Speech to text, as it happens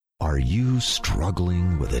Are you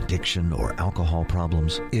struggling with addiction or alcohol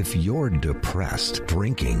problems? If you're depressed,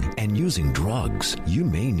 drinking, and using drugs, you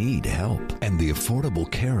may need help. And the Affordable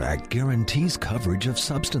Care Act guarantees coverage of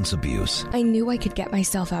substance abuse. I knew I could get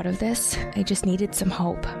myself out of this. I just needed some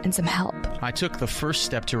hope and some help. I took the first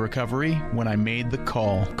step to recovery when I made the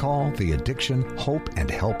call. Call the Addiction Hope and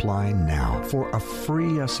Helpline now for a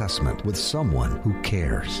free assessment with someone who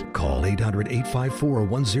cares. Call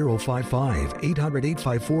 800-854-1055.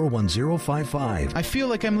 800-854-1055. I feel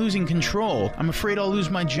like I'm losing control. I'm afraid I'll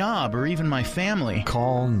lose my job or even my family.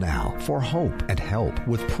 Call now for hope and help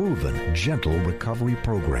with proven, gentle recovery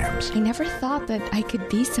programs. I never thought that I could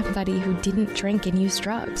be somebody who didn't drink and use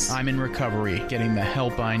drugs. I'm in recovery, getting the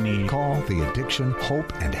help I need. Call the Addiction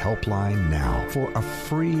Hope and Helpline now for a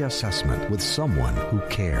free assessment with someone who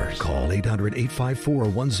cares. Call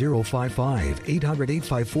 800-854-1055.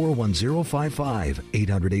 800-854-1055.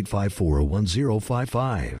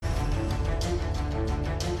 800-854-1055.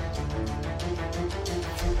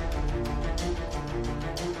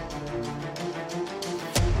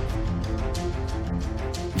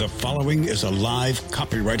 The following is a live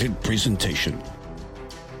copyrighted presentation.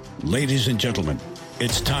 Ladies and gentlemen,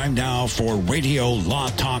 it's time now for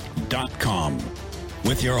RadioLawTalk.com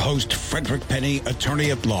with your host, Frederick Penny, attorney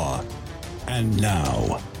at law. And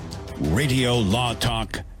now,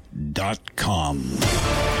 RadioLawTalk.com.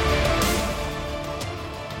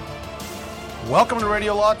 Welcome to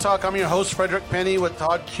Radio Law Talk. I'm your host, Frederick Penny, with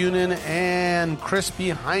Todd Cunin and Chris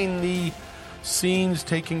behind the scenes,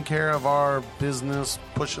 taking care of our business,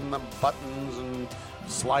 pushing the buttons and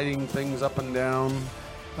sliding things up and down.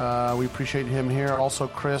 We appreciate him here. Also,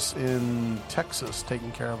 Chris in Texas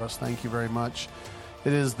taking care of us. Thank you very much.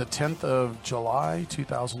 It is the 10th of July,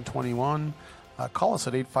 2021. Call us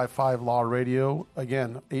at 855-LAW-RADIO.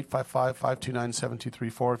 Again,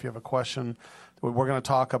 855-529-7234 if you have a question. We're going to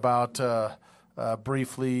talk about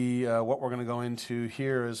briefly what we're going to go into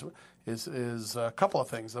here is a couple of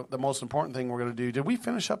things. The most important thing we're going to do. Did we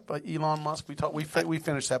finish up Elon Musk? We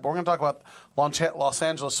finished that, but we're going to talk about Los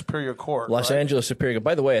Angeles Superior Court. Los Angeles Superior Court.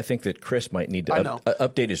 By the way, I think that Chris might need to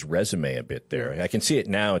update his resume a bit there. I can see it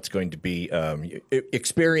now. It's going to be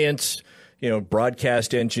experience,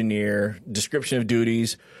 broadcast engineer, description of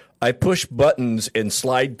duties. I push buttons and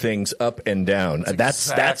slide things up and down. That's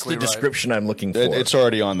the description I'm looking for. It's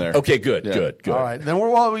already on there. Okay, good. All right. Then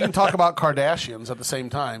we can talk about Kardashians at the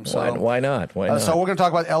same time. So why not? Why not? So we're going to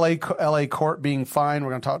talk about LA court being fine.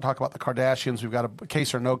 We're going to talk about the Kardashians. We've got a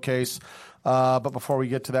case or no case. But before we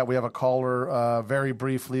get to that, we have a caller very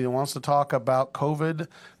briefly that wants to talk about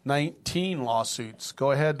COVID-19 lawsuits.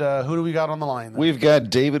 Go ahead. Who do we got on the line? We've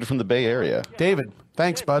got David from the Bay Area. David,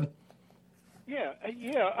 thanks, bud.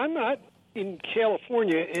 Yeah, I'm not in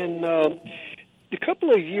California, and a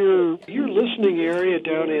couple of your listening area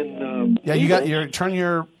down in you got your turn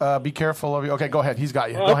your be careful of you. Okay, go ahead. He's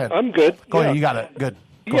got you. Go ahead. I'm good. Go ahead. You got it. Good.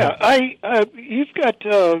 Go ahead. You've got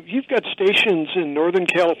stations in Northern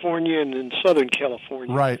California and in Southern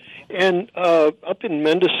California, right? And up in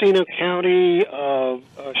Mendocino County,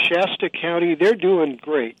 Shasta County, they're doing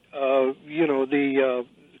great. The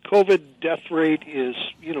COVID death rate is,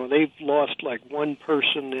 they've lost like one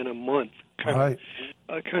person in a month, kind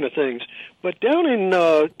of things. But down in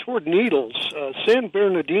toward Needles, San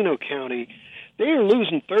Bernardino County, they are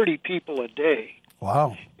losing 30 people a day.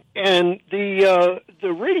 Wow. And the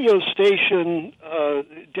radio station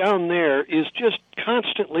down there is just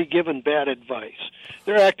constantly giving bad advice.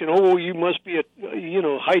 They're acting, you must be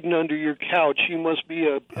hiding under your couch. You must be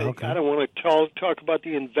I don't want to talk about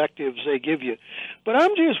the invectives they give you. But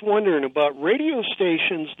I'm just wondering about radio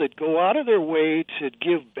stations that go out of their way to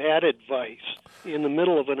give bad advice in the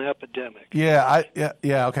middle of an epidemic. Yeah,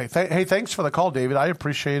 okay. Hey, thanks for the call, David. I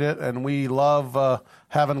appreciate it, and we love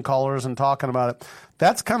having callers and talking about it.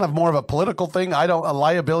 That's kind of more of a political thing.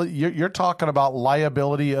 Liability. You're talking about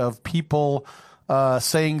liability of people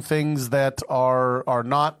saying things that are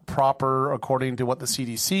not proper according to what the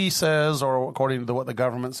CDC says or according to what the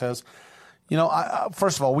government says.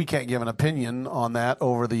 First of all, we can't give an opinion on that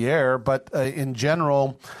over the air, but in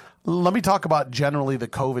general, let me talk about generally the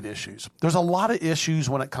COVID issues. There's a lot of issues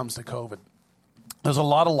when it comes to COVID. There's a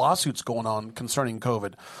lot of lawsuits going on concerning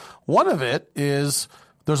COVID. One of it is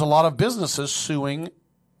there's a lot of businesses suing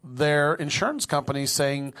their insurance companies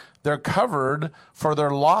saying they're covered for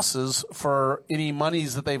their losses for any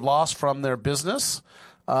monies that they've lost from their business,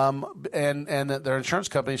 and that their insurance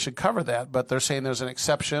company should cover that. But they're saying there's an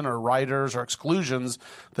exception or riders or exclusions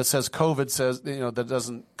that says COVID says, that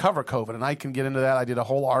doesn't cover COVID. And I can get into that. I did a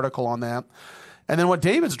whole article on that. And then what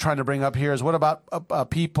David's trying to bring up here is what about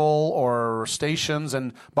people or stations?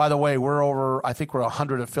 And by the way, I think we're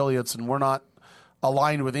 100 affiliates, and we're not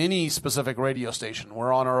aligned with any specific radio station.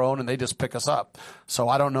 We're on our own, and they just pick us up. So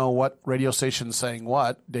I don't know what radio station's saying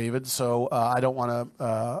what, David. So I don't want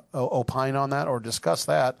to opine on that or discuss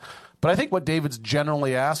that. But I think what David's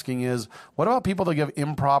generally asking is, what about people that give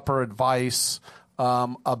improper advice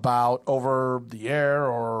about over the air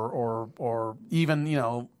or even,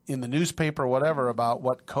 in the newspaper or whatever about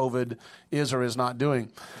what COVID is or is not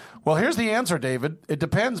doing? Well, here's the answer, David. It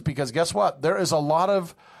depends, because guess what? There's a lot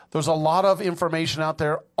of information out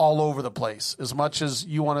there all over the place. As much as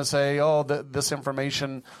you want to say, this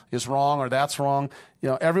information is wrong or that's wrong,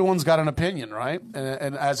 everyone's got an opinion, right?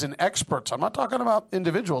 And as in experts, I'm not talking about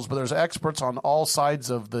individuals, but there's experts on all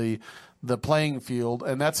sides of the playing field,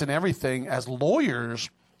 and that's in everything. As lawyers,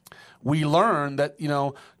 we learn that,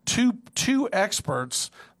 two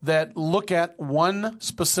experts that look at one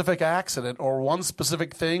specific accident or one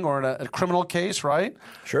specific thing, or in a criminal case, right?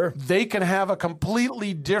 Sure. They can have a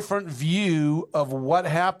completely different view of what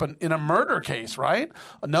happened in a murder case, right?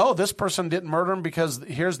 No, this person didn't murder him because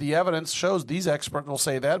here's the evidence shows. These experts will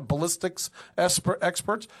say that. Ballistics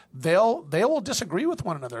experts, they will disagree with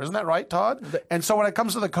one another. Isn't that right, Todd? And so when it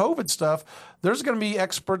comes to the COVID stuff, there's going to be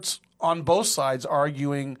experts on both sides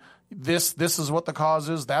arguing this is what the cause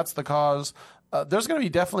is, that's the cause. There's going to be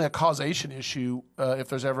definitely a causation issue if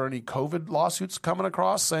there's ever any COVID lawsuits coming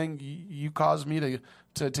across saying you caused me to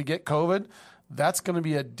get COVID. That's going to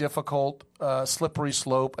be a difficult, slippery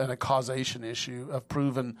slope and a causation issue of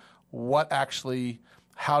proving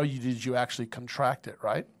how did you actually contract it,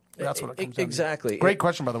 right? That's what it comes down to. Exactly. Great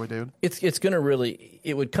question, by the way, dude. It's going to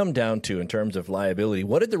it would come down to, in terms of liability,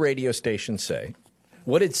 what did the radio station say?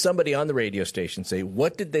 What did somebody on the radio station say?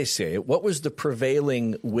 What did they say? What was the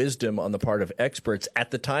prevailing wisdom on the part of experts at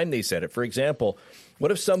the time they said it? For example, what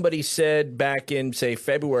if somebody said back in, say,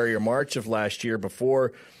 February or March of last year,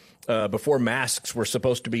 before masks were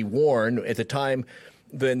supposed to be worn, at the time,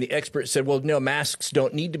 then the expert said, well, no, masks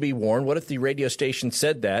don't need to be worn. What if the radio station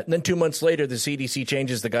said that? And then 2 months later, the CDC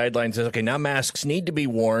changes the guidelines and says, okay, now masks need to be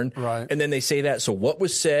worn. Right. And then they say that. So what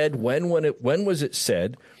was said? When was it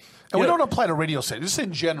said? And we don't apply to radio stations, just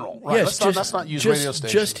in general, right? Yes, let's not use radio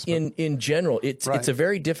stations. Just in general, it's a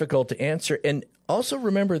very difficult to answer. And also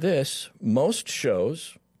remember this: most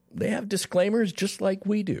shows, they have disclaimers just like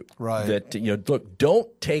we do. Right. That look,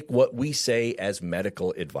 don't take what we say as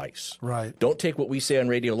medical advice. Right. Don't take what we say on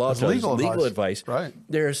radio law as legal advice. Right.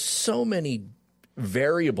 There's so many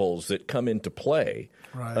variables that come into play.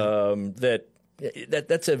 Right.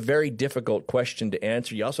 That's a very difficult question to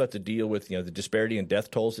answer. You also have to deal with the disparity in death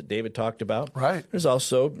tolls that David talked about. Right. There's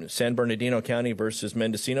also San Bernardino County versus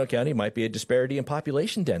Mendocino County might be a disparity in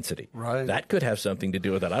population density. Right. That could have something to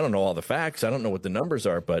do with that. I don't know all the facts. I don't know what the numbers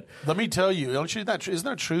are, but let me tell you, isn't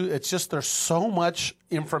that true? It's just there's so much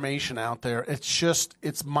information out there.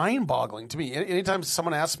 It's mind-boggling to me. Anytime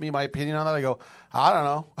someone asks me my opinion on that, I go, I don't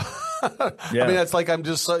know. Yeah. I mean, it's like I'm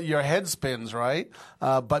just your head spins, right?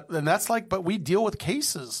 But we deal with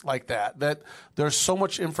cases like that there's so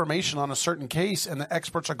much information on a certain case, and the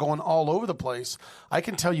experts are going all over the place. I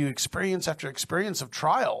can tell you experience after experience of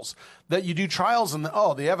trials that you do trials, and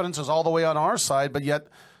the evidence is all the way on our side, but yet.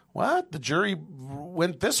 What? The jury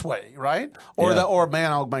went this way, right? Or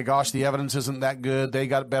oh my gosh, the evidence isn't that good. They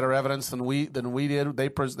got better evidence than we did. They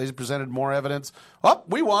presented more evidence. Oh,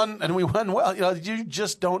 we won, and we won well. You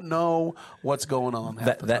just don't know what's going on.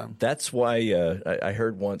 That's why I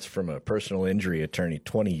heard once from a personal injury attorney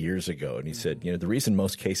 20 years ago, and he said, the reason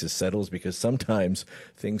most cases settle is because sometimes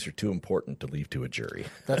things are too important to leave to a jury.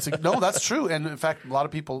 That's true. And in fact, a lot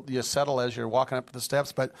of people settle as you're walking up the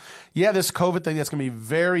steps. But this COVID thing, that's going to be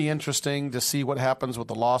very interesting to see what happens with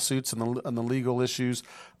the lawsuits and the legal issues.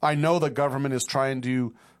 I know the government is trying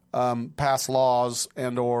to pass laws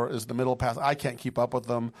or is the middle pass. I can't keep up with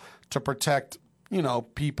them to protect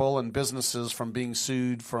people and businesses from being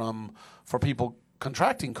sued for people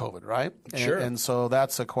contracting COVID, right? Sure. And so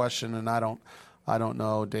that's a question, and I don't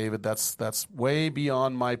know, David. That's way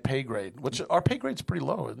beyond my pay grade, which our pay grade's pretty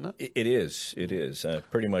low, isn't it? It is,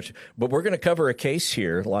 pretty much. But we're going to cover a case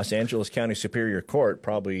here, Los Angeles County Superior Court,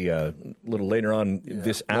 probably a little later on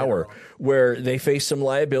this hour, where they face some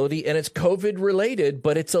liability, and it's COVID-related,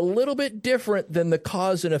 but it's a little bit different than the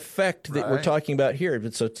cause and effect that we're talking about here.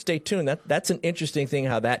 So stay tuned. That's an interesting thing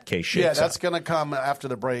how that case shapes out. Yeah, that's going to come after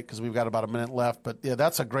the break because we've got about a minute left. But,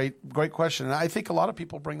 that's a great question. And I think a lot of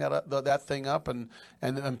people bring that thing up, and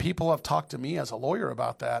people have talked to me as a lawyer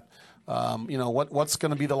about that. What's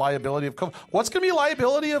going to be the liability of COVID? What's going to be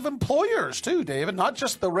liability of employers too, David? Not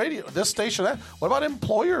just the radio, this station. What about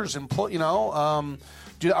employers?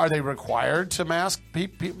 Are they required to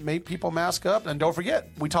make people mask up? And don't forget,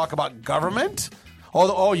 we talk about government.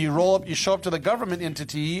 You show up to the government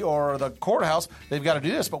entity or the courthouse, they've got to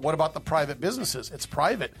do this. But what about the private businesses? It's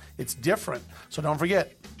private. It's different. So don't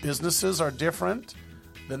forget, businesses are different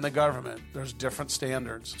than the government. There's different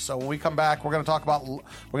standards. So when we come back, we're going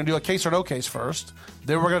to do a case or no case first.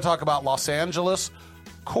 Then we're going to talk about Los Angeles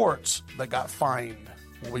courts that got fined.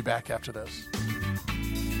 We'll be back after this.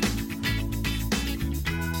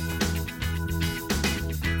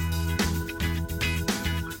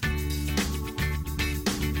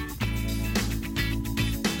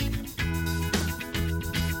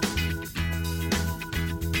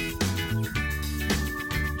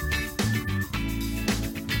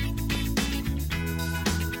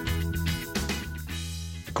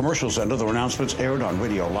 Commercials and other announcements aired on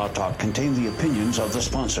Radio Law Talk contain the opinions of the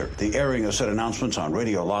sponsor. The airing of said announcements on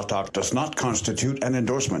Radio Law Talk does not constitute an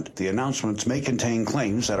endorsement. The announcements may contain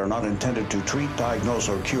claims that are not intended to treat, diagnose,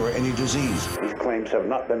 or cure any disease. These claims have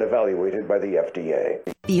not been evaluated by the FDA.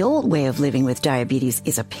 The old way of living with diabetes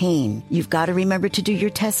is a pain. You've got to remember to do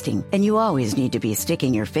your testing, and you always need to be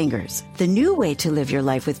sticking your fingers. The new way to live your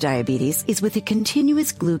life with diabetes is with a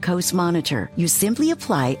continuous glucose monitor. You simply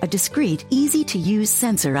apply a discreet, easy-to-use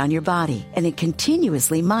sensor on your body, and it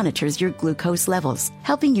continuously monitors your glucose levels,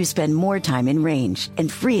 helping you spend more time in range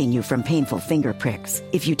and freeing you from painful finger pricks.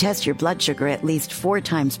 If you test your blood sugar at least 4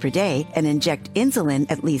 times per day and inject insulin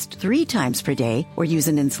at least 3 times per day, or use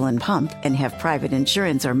an insulin pump and have private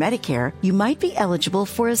insurance or Medicare, you might be eligible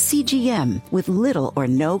for a CGM with little or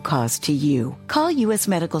no cost to you. Call U.S.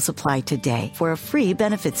 Medical Supply today for a free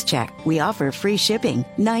benefits check. We offer free shipping,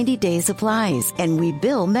 90-day supplies, and we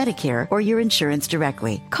bill Medicare or your insurance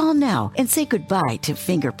directly. Call now and say goodbye to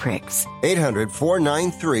finger pricks.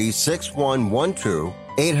 800-493-6112.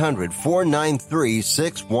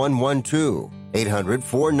 800-493-6112.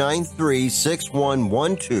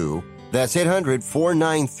 800-493-6112. That's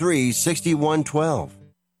 800-493-6112.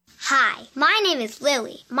 Hi, my name is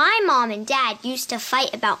Lily. My mom and dad used to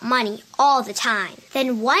fight about money all the time.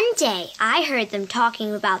 Then one day, I heard them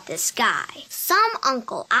talking about this guy, some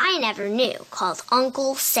uncle I never knew, called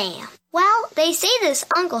Uncle Sam. Well, they say this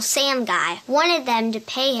Uncle Sam guy wanted them to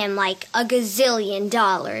pay him like $1 gazillion,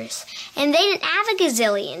 and they didn't have $1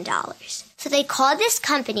 gazillion. So they called this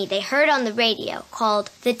company they heard on the radio called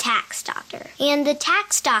the Tax Doctor. And the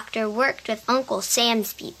Tax Doctor worked with Uncle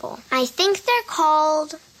Sam's people. I think they're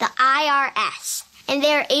called the IRS. And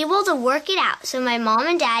they were able to work it out so my mom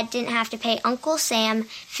and dad didn't have to pay Uncle Sam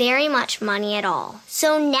very much money at all.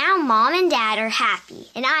 So now mom and dad are happy,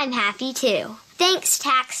 and I'm happy too. Thanks,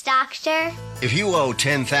 Tax Doctor. If you owe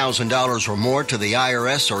 $10,000 or more to the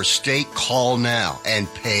IRS or state, call now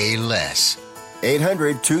and pay less.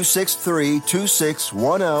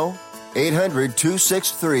 800-263-2610.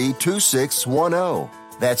 800-263-2610.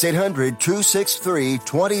 That's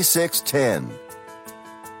 800-263-2610.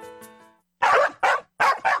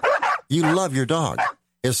 You love your dog.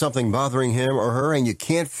 Is something bothering him or her and you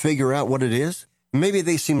can't figure out what it is? Maybe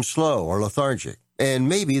they seem slow or lethargic, and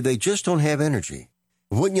maybe they just don't have energy.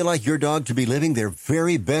 Wouldn't you like your dog to be living their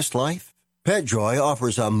very best life? PetJoy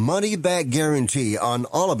offers a money-back guarantee on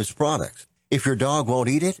all of its products. If your dog won't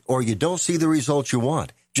eat it or you don't see the results you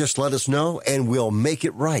want, just let us know and we'll make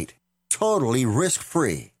it right. Totally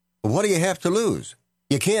risk-free. What do you have to lose?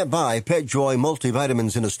 You can't buy PetJoy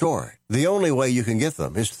multivitamins in a store. The only way you can get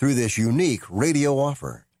them is through this unique radio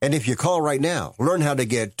offer. And if you call right now, learn how to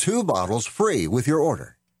get 2 bottles free with your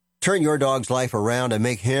order. Turn your dog's life around and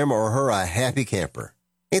make him or her a happy camper.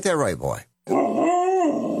 Ain't that right, boy?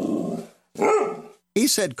 He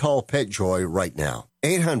said call PetJoy right now.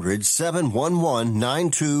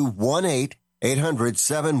 800-711-9218.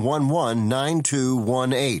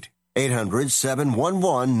 800-711-9218.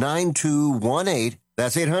 800-711-9218.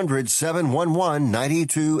 That's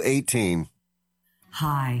 800-711-9218.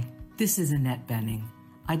 Hi, this is Annette Benning.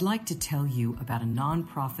 I'd like to tell you about a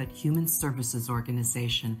nonprofit human services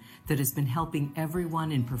organization that has been helping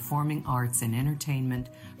everyone in performing arts and entertainment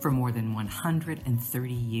for more than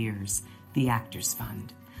 130 years, the Actors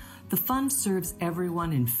Fund. The fund serves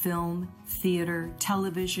everyone in film, theater,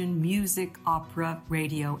 television, music, opera,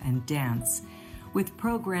 radio, and dance, with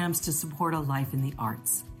programs to support a life in the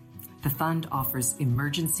arts. The fund offers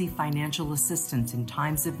emergency financial assistance in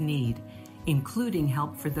times of need, including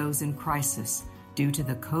help for those in crisis due to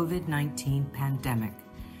the COVID-19 pandemic.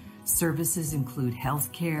 Services include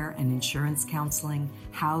health care and insurance counseling,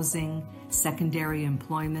 housing, secondary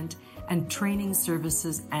employment, and training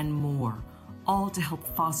services, and more, all to help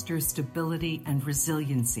foster stability and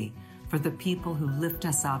resiliency for the people who lift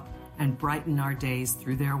us up and brighten our days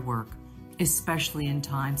through their work, especially in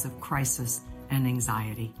times of crisis and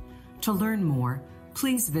anxiety. To learn more,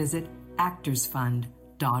 please visit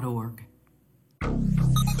actorsfund.org.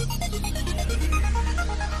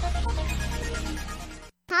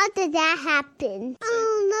 How did that happen?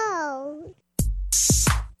 Oh, no.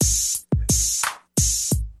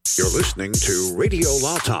 You're listening to Radio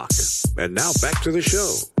Law Talk. And now back to the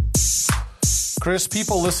show. Chris,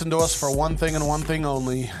 people listen to us for one thing and one thing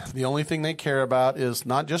only. The only thing they care about is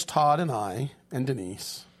not just Todd and I and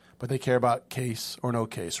Denise, but they care about case or no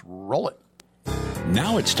case. Roll it.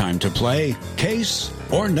 Now it's time to play Case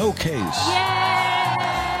or No Case.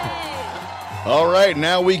 All right,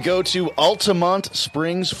 now we go to Altamont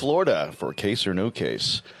Springs, Florida for Case or No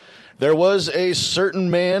Case. There was a certain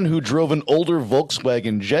man who drove an older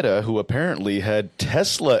Volkswagen Jetta who apparently had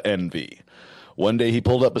Tesla envy. One day he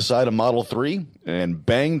pulled up beside a Model 3 and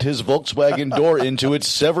banged his Volkswagen door into it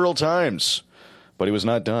several times. But he was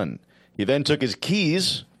not done. He then took his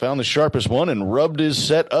keys, found the sharpest one, and rubbed his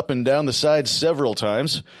set up and down the side several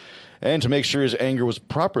times. And to make sure his anger was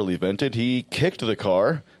properly vented, he kicked the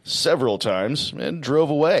car several times and drove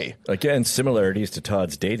away. Again, similarities to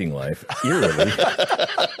Todd's dating life. Eerily.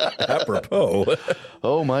 Apropos.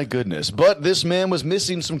 Oh, my goodness. But this man was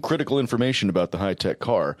missing some critical information about the high-tech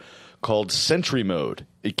car called Sentry Mode.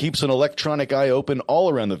 It keeps an electronic eye open all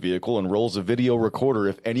around the vehicle and rolls a video recorder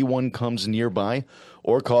if anyone comes nearby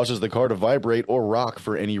or causes the car to vibrate or rock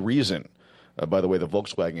for any reason. By the way, the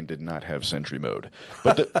Volkswagen did not have Sentry Mode.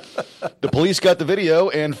 But the police got the video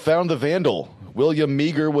and found the vandal. William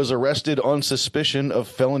Meager was arrested on suspicion of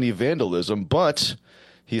felony vandalism, but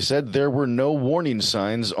he said there were no warning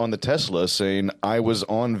signs on the Tesla saying, "I was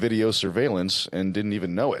on video surveillance," and didn't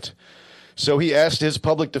even know it. So he asked his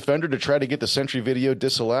public defender to try to get the Sentry video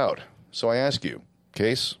disallowed. So I ask you,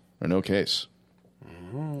 case or no case?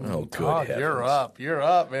 Oh, good God, heavens. You're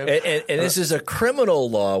up, man. And this is a criminal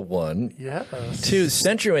law one. Yes. To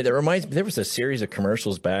Sentry Mode, that reminds me, there was a series of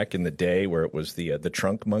commercials back in the day where it was the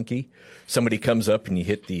trunk monkey. Somebody comes up and you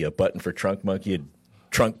hit the button for trunk monkey, a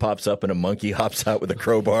trunk pops up and a monkey hops out with a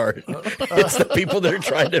crowbar. It's the people that are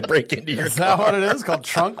trying to break into your car. Is that what it is? Called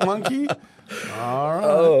Trunk Monkey? All right.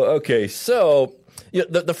 Oh, okay. So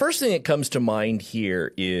the first thing that comes to mind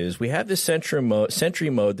here is we have this Sentry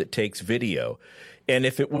mode that takes video. And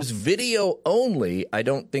if it was video only, I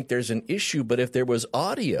don't think there's an issue. But if there was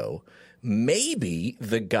audio, maybe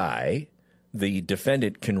the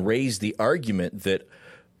defendant can raise the argument that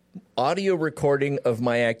audio recording of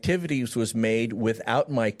my activities was made without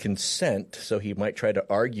my consent. So he might try to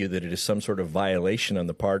argue that it is some sort of violation on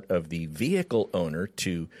the part of the vehicle owner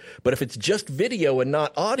but if it's just video and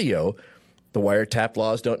not audio, the wiretap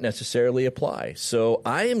laws don't necessarily apply. So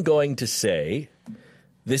I am going to say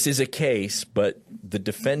this is a case, but the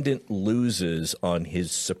defendant loses on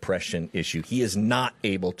his suppression issue. He is not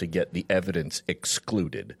able to get the evidence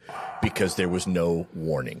excluded because there was no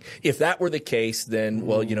warning. If that were the case, then,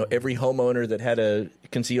 every homeowner that had a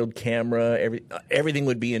concealed camera, everything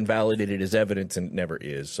would be invalidated as evidence, and it never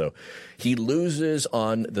is. So he loses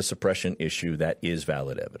on the suppression issue. That is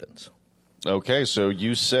valid evidence. Okay, so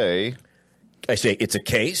you say... I say it's a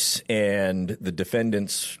case, and the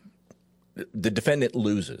defendant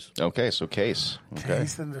loses. Okay, so case. Okay.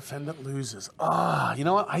 Case and the defendant loses. You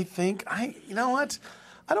know what?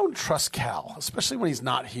 I don't trust Cal, especially when he's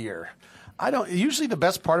not here. I don't. Usually, the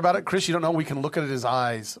best part about it, Chris, you don't know. We can look at his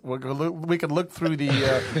eyes. We can look through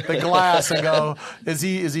the glass and go, is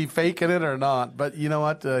he faking it or not? But you know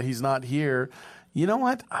what? He's not here. You know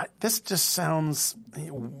what? This just sounds.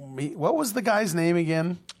 What was the guy's name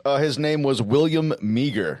again? His name was William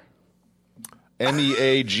Meager.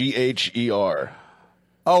 Meagher.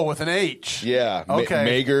 Oh, with an H. Yeah.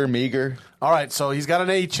 Okay. Meager. All right, so he's got an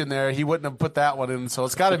H in there. He wouldn't have put that one in, so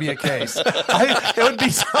it's got to be a case. It would be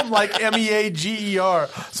something like Meager.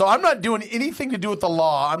 So I'm not doing anything to do with the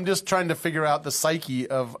law. I'm just trying to figure out the psyche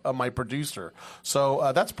of my producer.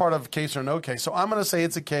 So that's part of case or no case. So I'm going to say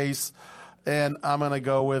it's a case, and I'm going to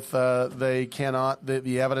go with they cannot.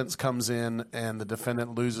 The evidence comes in, and the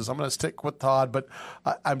defendant loses. I'm going to stick with Todd, but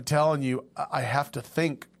I'm telling you, I have to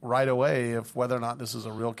think right away of whether or not this is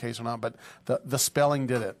a real case or not. But the spelling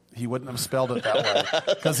did it. He wouldn't have spelled it that way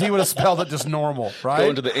because he would have spelled it just normal, right?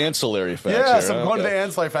 Going to the ancillary facts. Yes, I'm going to the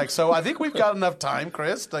ancillary facts. So I think we've got enough time,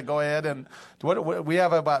 Chris, to go ahead and what we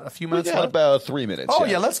have about a few minutes left? About 3 minutes. Oh,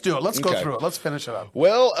 yeah, let's do it. Let's go through it. Let's finish it up.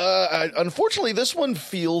 Well, unfortunately, this one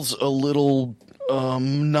feels a little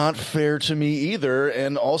not fair to me either.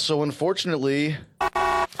 And also, unfortunately,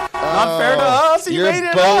 Not fair to us. He You're made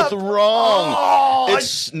it both up. wrong. Oh,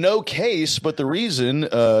 It's no case, but the reason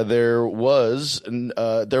there was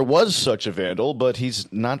such a vandal, but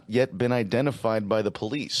he's not yet been identified by the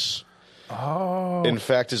police. Oh. In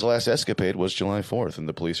fact, his last escapade was July 4th, and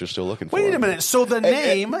the police are still looking for him. Wait a minute. So the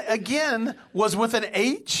name, again, was with an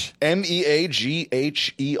H?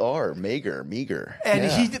 Meagher. Meager.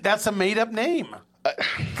 And that's a made-up name.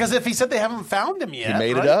 Because if he said they haven't found him yet. He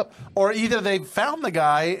made it up. Or either they've found the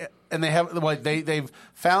guy and they've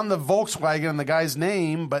found the Volkswagen and the guy's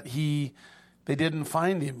name, but they didn't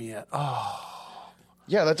find him yet. Oh.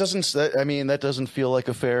 Yeah, that doesn't feel like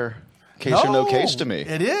a fair case or no case to me.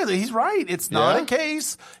 It is. He's right. It's not a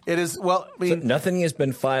case. It is. Well, I mean, so nothing has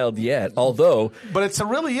been filed yet. Although, but it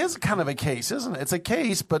really is kind of a case, isn't it? It's a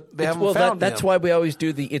case, but they haven't found that's him. why we always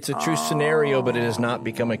do it's a true scenario, but it has not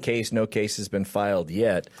become a case. No case has been filed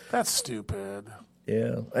yet. That's stupid.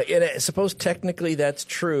 Yeah, and I suppose technically that's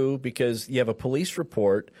true because you have a police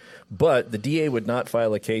report, but the DA would not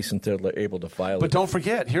file a case until they're able to file it. But don't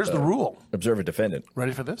forget, here's the rule. Observe a defendant.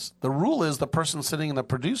 Ready for this? The rule is the person sitting in the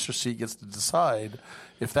producer seat gets to decide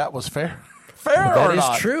if that was fair. That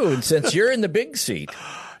is true, and since you're in the big seat.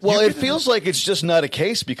 Well, it feels like it's just not a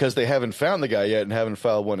case because they haven't found the guy yet and haven't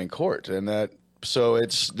filed one in court, and so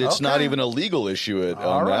it's not even a legal issue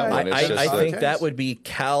on that one. I think that would be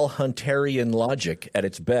Cal Hunterian logic at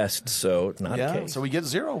its best. So not a case. So we get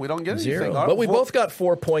 0. We don't get zero. anything. But we both got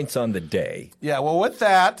 4 points on the day. Yeah. Well, with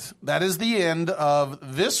that is the end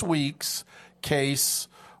of this week's case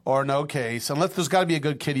or no case. And there's got to be a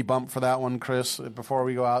good kitty bump for that one, Chris. Before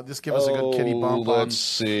we go out, just give us a good kitty bump. Let's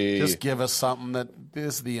see. Just give us something that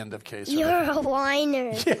is the end of case. You're a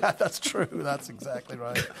whiner. Yeah, that's true. That's exactly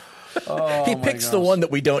right. He picks the one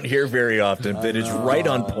that we don't hear very often, that is right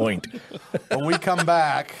on point. When we come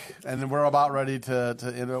back, and we're about ready to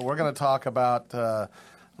we're going to talk about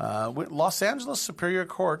Los Angeles Superior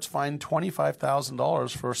Courts fined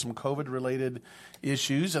 $25,000 for some COVID-related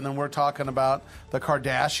issues, and then we're talking about the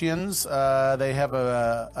Kardashians. They have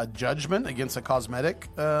a judgment against a cosmetic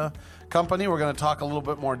company. We're going to talk a little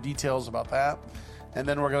bit more details about that, and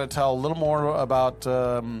then we're going to tell a little more about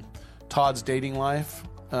Todd's dating life.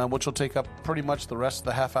 Which will take up pretty much the rest of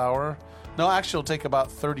the half hour. No, actually, it'll take about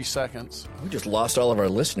 30 seconds. We just lost all of our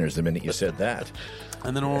listeners the minute you said that.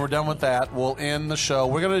 And then when we're done with that, we'll end the show.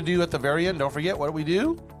 We're going to do at the very end, don't forget, what do we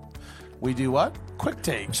do? We do what? Quick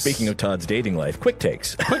takes. Speaking of Todd's dating life, quick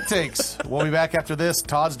takes. Quick takes. We'll be back after this.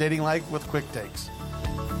 Todd's dating life with quick takes.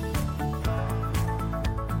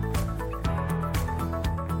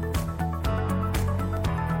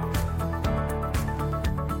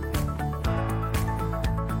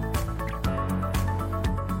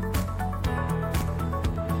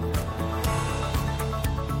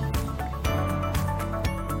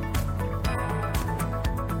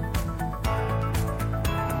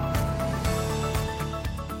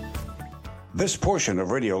 This portion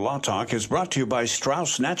of Radio Law Talk is brought to you by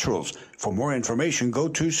Strauss Naturals. For more information, go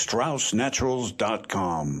to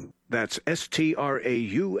StraussNaturals.com. That's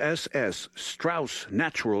STRAUSS,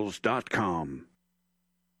 StraussNaturals.com.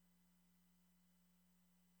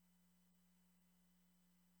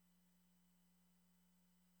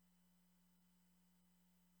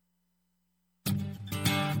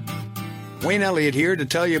 Wayne Elliott here to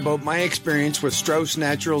tell you about my experience with Strauss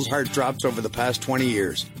Naturals Heart Drops over the past 20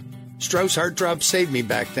 years. Strauss Heart Drops saved me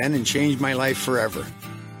back then and changed my life forever.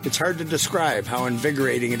 It's hard to describe how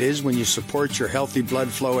invigorating it is when you support your healthy blood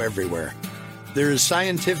flow everywhere. There is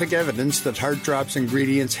scientific evidence that Heart Drops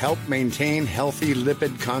ingredients help maintain healthy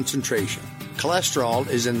lipid concentration. Cholesterol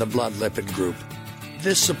is in the blood lipid group.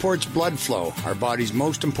 This supports blood flow, our body's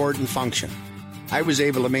most important function. I was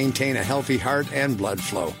able to maintain a healthy heart and blood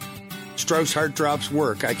flow. Strauss Heart Drops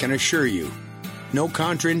work, I can assure you. No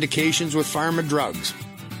contraindications with pharma drugs.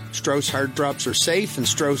 Strauss Heart Drops are safe, and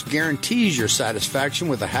Strauss guarantees your satisfaction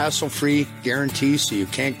with a hassle-free guarantee so you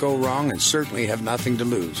can't go wrong and certainly have nothing to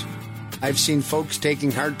lose. I've seen folks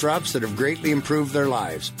taking Heart Drops that have greatly improved their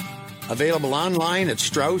lives. Available online at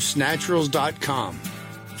StraussNaturals.com.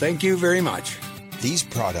 Thank you very much. These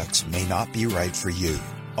products may not be right for you.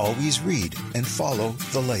 Always read and follow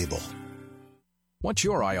the label. What's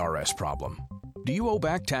your IRS problem? Do you owe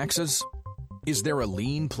back taxes? Is there a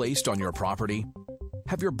lien placed on your property?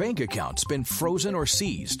 Have your bank accounts been frozen or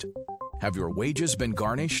seized? Have your wages been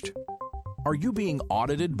garnished? Are you being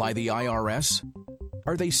audited by the IRS?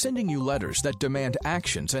 Are they sending you letters that demand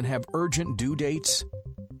actions and have urgent due dates?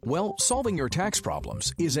 Well, solving your tax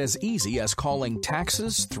problems is as easy as calling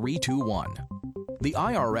Taxes 321. The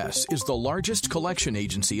IRS is the largest collection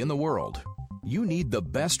agency in the world. You need the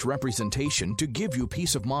best representation to give you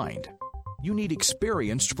peace of mind. You need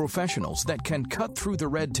experienced professionals that can cut through the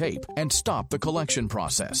red tape and stop the collection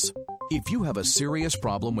process. If you have a serious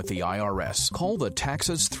problem with the IRS, call the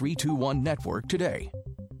Taxes 321 network today.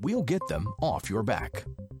 We'll get them off your back.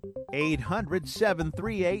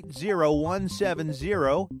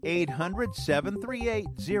 800-738-0170.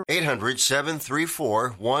 800-738-0.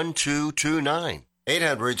 800-734-1229.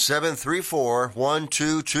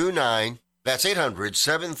 800-734-1229. That's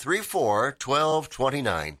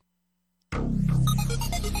 800-734-1229.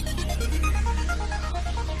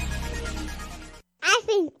 I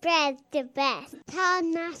think Brad's the best. Todd,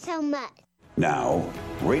 not so much. Now,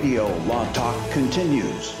 Radio Law Talk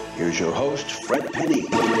continues. Here's your host, Fred Penny.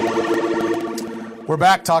 We're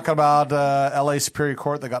back talking about L.A. Superior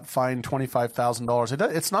Court that got fined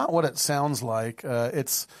 $25,000. It's not what it sounds like.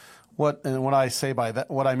 It's what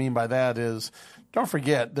I mean by that is, don't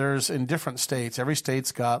forget, there's in different states. Every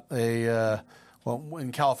state's got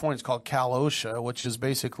in California it's called Cal OSHA, which is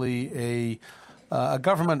basically a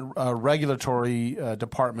government regulatory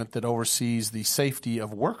department that oversees the safety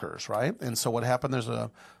of workers, right? And so what happened, there's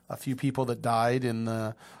a few people that died in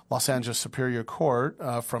the Los Angeles Superior Court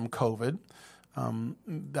from COVID.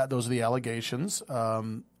 Those are the allegations.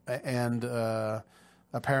 And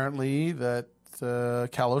apparently that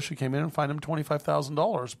Cal OSHA came in and fined him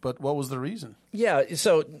 $25,000. But what was the reason? Yeah,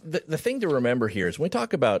 so the thing to remember here is when we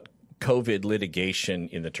talk about COVID litigation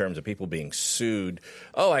in the terms of people being sued.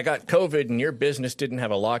 Oh, I got COVID and your business didn't have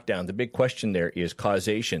a lockdown. The big question there is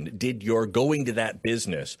causation. Did your going to that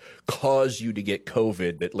business cause you to get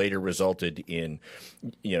COVID that later resulted in,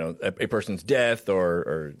 a person's death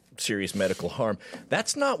or serious medical harm?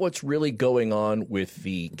 That's not what's really going on with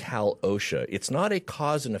the Cal OSHA. It's not a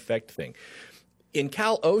cause and effect thing. In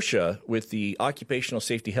Cal OSHA, with the Occupational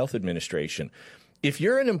Safety Health Administration, if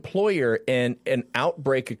you're an employer and an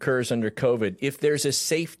outbreak occurs under COVID, if there's a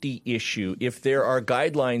safety issue, if there are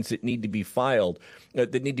guidelines that need to be followed,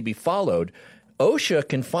 OSHA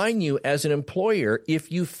can fine you as an employer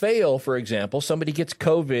if you fail. For example, somebody gets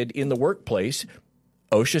COVID in the workplace.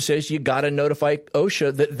 OSHA says you got to notify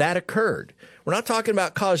OSHA that occurred. We're not talking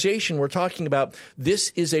about causation. We're talking about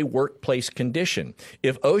this is a workplace condition.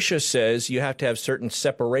 If OSHA says you have to have certain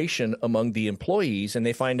separation among the employees and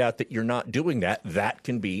they find out that you're not doing that, that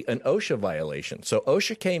can be an OSHA violation. So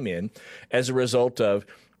OSHA came in as a result of,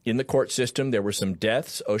 in the court system, there were some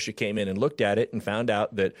deaths. OSHA came in and looked at it and found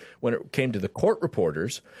out that when it came to the court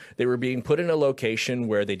reporters, they were being put in a location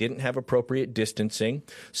where they didn't have appropriate distancing.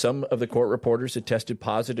 Some of the court reporters had tested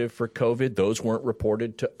positive for COVID. Those weren't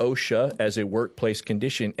reported to OSHA as a workplace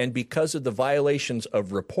condition. And because of the violations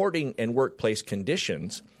of reporting and workplace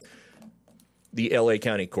conditions, the L.A.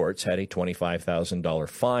 County courts had a $25,000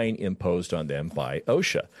 fine imposed on them by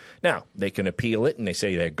OSHA. Now, they can appeal it, and they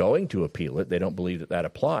say they're going to appeal it. They don't believe that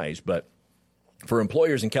applies. But for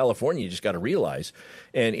employers in California, you just got to realize,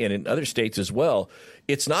 and in other states as well,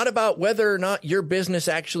 it's not about whether or not your business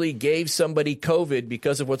actually gave somebody COVID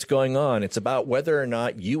because of what's going on. It's about whether or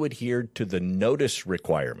not you adhered to the notice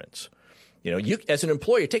requirements. You as an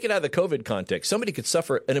employer, take it out of the COVID context.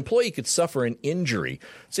 An employee could suffer an injury.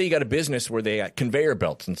 Say you got a business where they got conveyor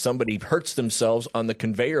belts and somebody hurts themselves on the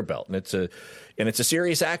conveyor belt and it's a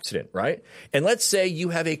serious accident, right? And let's say you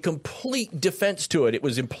have a complete defense to it. It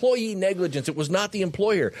was employee negligence. It was not the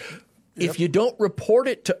employer. Yep. If you don't report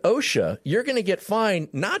it to OSHA, you're going to get fined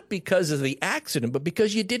not because of the accident, but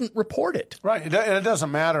because you didn't report it. Right. And it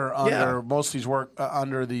doesn't matter under most of these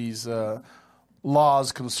under these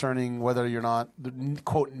laws concerning whether you're not,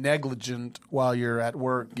 quote, negligent while you're at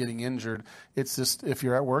work getting injured. It's just if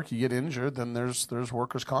you're at work, you get injured, then there's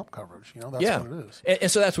workers' comp coverage. That's what it is. And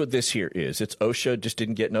so that's what this here is. It's OSHA just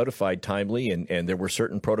didn't get notified timely, and there were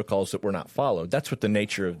certain protocols that were not followed. That's what the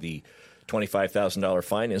nature of the $25,000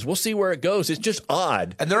 fine is. We'll see where it goes. It's just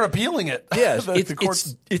odd. And they're appealing it. Yes.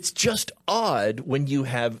 It's just odd when you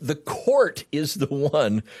have the court is the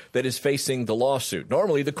one that is facing the lawsuit.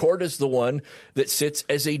 Normally, the court is the one that sits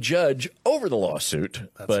as a judge over the lawsuit.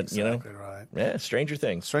 That's exactly right. Yeah, stranger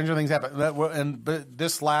things. Stranger things happen.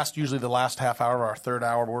 But usually the last half hour, our third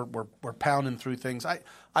hour, we're pounding through things.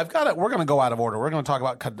 We're going to go out of order. We're going to talk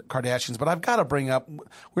about Kardashians, but I've got to bring up, we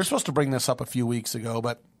were supposed to bring this up a few weeks ago,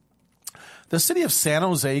 but the city of San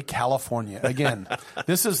Jose, California. Again,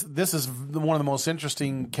 this is one of the most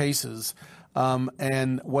interesting cases,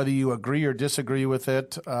 and whether you agree or disagree with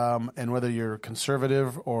it, and whether you're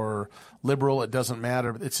conservative or liberal, it doesn't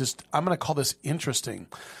matter. It's just I'm going to call this interesting.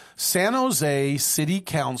 San Jose City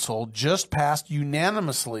Council just passed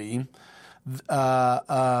unanimously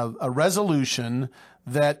a resolution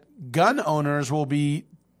that gun owners will be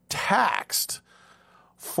taxed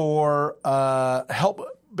for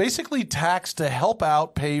basically taxed to help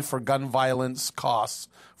out pay for gun violence costs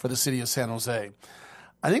for the city of San Jose.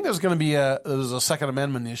 I think there's going to be there's a Second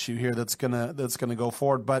Amendment issue here that's going to go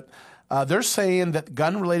forward, but they're saying that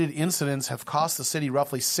gun-related incidents have cost the city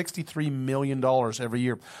roughly $63 million every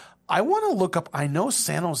year. I want to look up. I know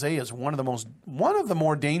San Jose is one of the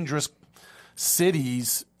more dangerous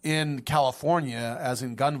cities in California, as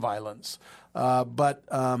in gun violence. But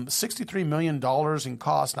 $63 million in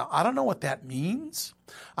cost. Now, I don't know what that means.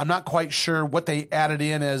 I'm not quite sure what they added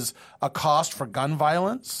in as a cost for gun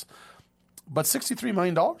violence. But $63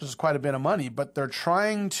 million is quite a bit of money. But they're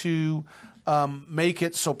trying to make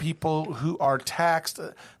it so people who are taxed,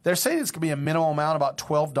 they're saying it's going to be a minimum amount, about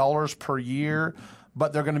 $12 per year.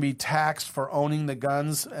 But they're going to be taxed for owning the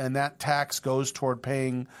guns, and that tax goes toward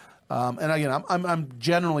paying. And again, I'm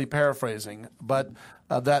generally paraphrasing, but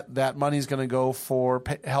that money is going to go for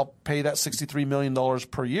help pay that $63 million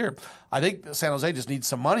per year. I think San Jose just needs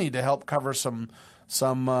some money to help cover some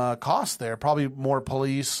costs there, probably more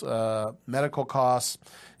police, medical costs,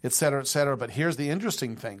 et cetera, et cetera. But here's the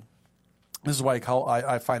interesting thing. This is why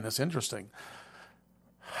I find this interesting.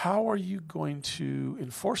 How are you going to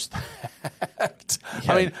enforce that?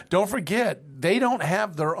 Yeah. I mean, don't forget, they don't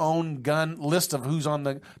have their own gun list of who's on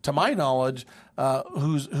the, to my knowledge,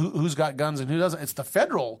 who's got guns and who doesn't. It's the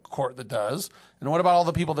federal court that does. And what about all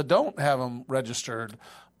the people that don't have them registered?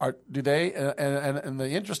 Do they? And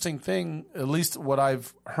the interesting thing, at least what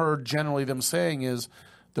I've heard generally them saying, is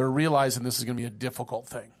they're realizing this is going to be a difficult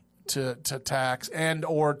thing to tax and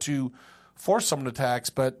or to force someone to tax,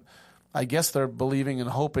 but I guess they're believing and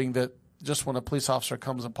hoping that just when a police officer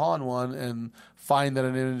comes upon one and find that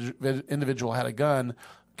an individual had a gun,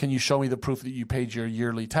 can you show me the proof that you paid your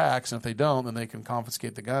yearly tax? And if they don't, then they can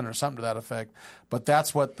confiscate the gun or something to that effect. But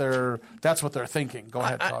that's what they're thinking. Go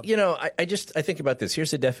ahead, Todd. I think about this.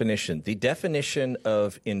 Here's the definition. The definition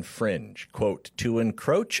of infringe, quote, to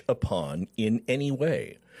encroach upon in any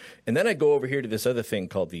way. And then I go over here to this other thing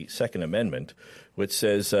called the Second Amendment, which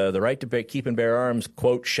says the right to keep and bear arms,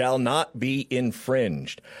 quote, shall not be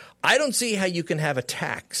infringed. I don't see how you can have a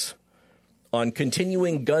tax on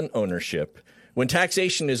continuing gun ownership when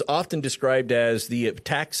taxation is often described as the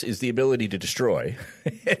tax is the ability to destroy.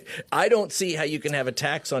 I don't see how you can have a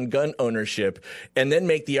tax on gun ownership and then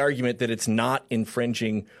make the argument that it's not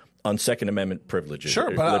infringing on Second Amendment privileges.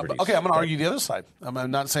 Sure, but okay, I'm going to argue the other side.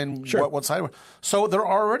 I'm not saying what side. So they're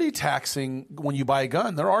already taxing when you buy a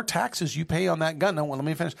gun. There are taxes you pay on that gun. No, let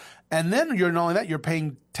me finish. And then you're not only that, you're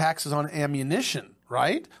paying taxes on ammunition,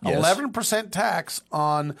 right? Yes. 11% tax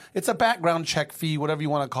on, it's a background check fee, whatever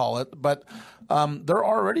you want to call it. But they're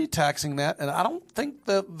already taxing that, and I don't think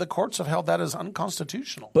the courts have held that as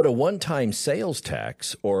unconstitutional. But a one-time sales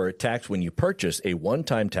tax or a tax when you purchase, a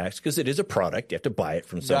one-time tax, because it is a product, you have to buy it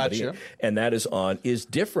from somebody, gotcha. And that is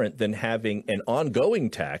different than having an ongoing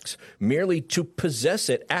tax merely to possess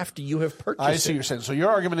it after you have purchased it. I see what you're saying. So your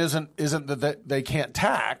argument isn't that they can't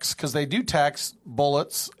tax, because they do tax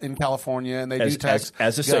bullets in California, and they do tax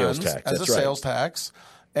as a guns, sales tax. As a sales tax.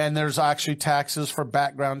 And there's actually taxes for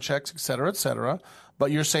background checks, et cetera, et cetera.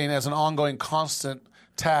 But you're saying as an ongoing constant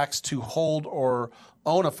tax to hold or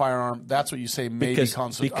own a firearm, that's what you say may be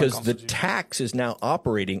constitutional. Because the tax is now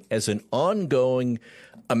operating as an ongoing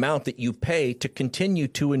amount that you pay to continue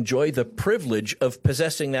to enjoy the privilege of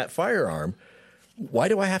possessing that firearm. Why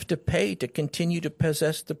do I have to pay to continue to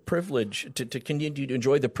possess the privilege, to continue to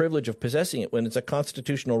enjoy the privilege of possessing it when it's a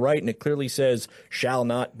constitutional right and it clearly says shall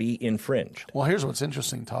not be infringed? Well, here's what's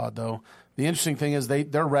interesting, Todd, though. The interesting thing is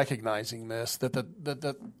they're recognizing this,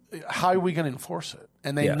 that how are we going to enforce it?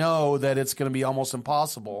 And they know that it's going to be almost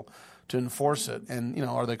impossible to enforce it. And,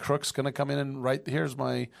 are the crooks going to come in and write, here's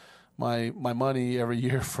my money every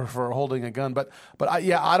year for holding a gun. But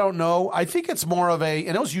I don't know. I think it's more of and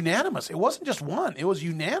it was unanimous. It wasn't just one. It was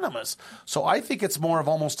unanimous. So I think it's more of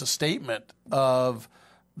almost a statement of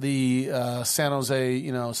the San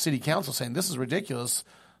Jose, city council saying this is ridiculous.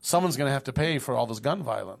 Someone's going to have to pay for all this gun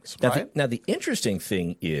violence, right? Now, the interesting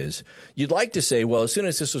thing is you'd like to say, well, as soon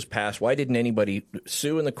as this was passed, why didn't anybody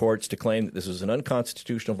sue in the courts to claim that this was an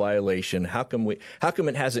unconstitutional violation? How come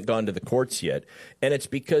it hasn't gone to the courts yet? And it's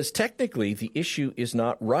because technically the issue is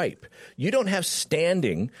not ripe. You don't have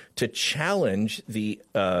standing to challenge the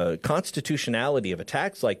constitutionality of a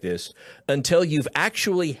tax like this until you've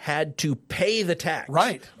actually had to pay the tax.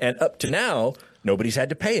 Right. And up to now, nobody's had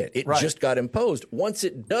to pay it. It Right. just got imposed. Once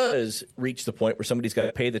it does reach the point where somebody's got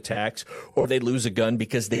to pay the tax, or they lose a gun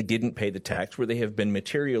because they didn't pay the tax, where they have been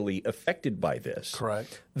materially affected by this,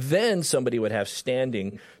 Correct. then somebody would have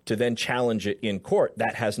standing to then challenge it in court.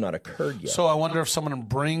 That has not occurred yet. So I wonder if someone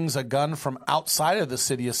brings a gun from outside of the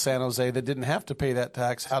city of San Jose that didn't have to pay that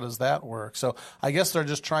tax, how does that work? So I guess they're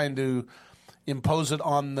just trying to impose it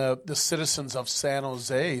on the citizens of San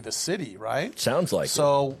Jose, the city, right? Sounds like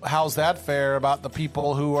So how's that fair about the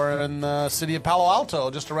people who are in the city of Palo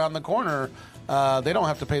Alto, just around the corner? They don't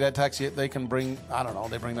have to pay that tax yet. They can bring, I don't know,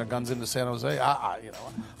 they bring their guns into San Jose.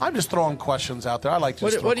 I'm just throwing questions out there. I like to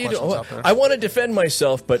just throw what do you do? questions out there. I want to defend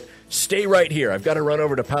myself, but stay right here. I've got to run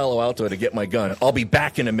over to Palo Alto to get my gun. I'll be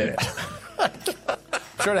back in a minute.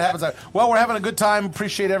 Sure, it happens. Well, we're having a good time.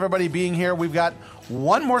 Appreciate everybody being here. We've got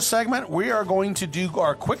one more segment. We are going to do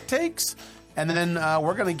our quick takes, and then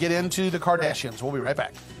we're going to get into the Kardashians. We'll be right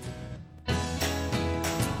back.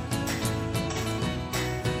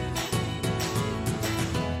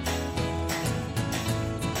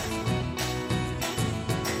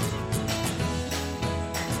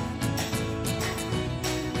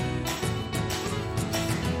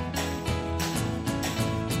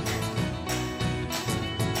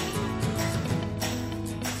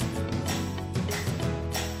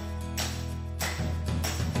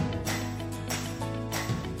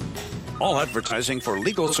 All advertising for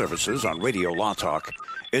legal services on Radio Law Talk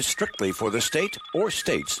is strictly for the state or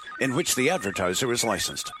states in which the advertiser is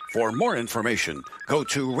licensed. For more information, go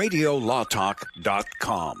to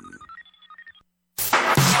radiolawtalk.com.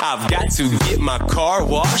 I've got to get my car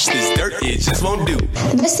washed. This dirt, it just won't do.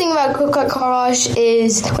 The best thing about Quick Quack Car Wash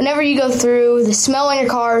is whenever you go through, the smell on your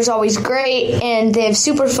car is always great, and they have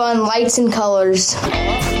super fun lights and colors.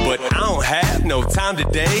 But I don't have no time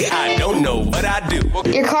today. I don't know what I do.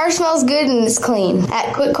 Your car smells good and it's clean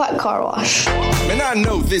at Quick Quack Car Wash. Man, I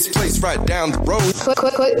know this place right down the road. Quick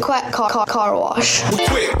Quack Car Wash.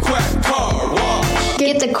 Quick Quack Car Wash.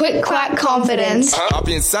 Get the Quick Quack confidence. Hop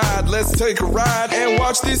inside, let's take a ride and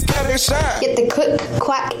watch this cat shine. Get the Quick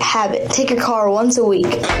Quack habit. Take your car once a week.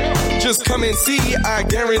 Just come and see, I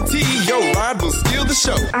guarantee your ride will steal the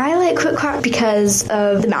show. I like Quick Quack because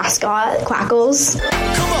of the mascot, Quackles.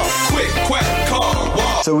 Come on, Quick Quack Car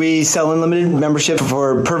Wash. So we sell unlimited membership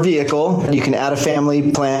per vehicle. You can add a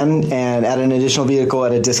family plan and add an additional vehicle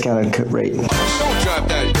at a discounted rate. Don't drive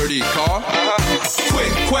that dirty car.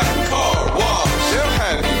 Quick Quack Car Wash. They'll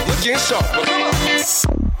have you looking sharp. Come on.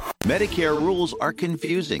 Medicare rules are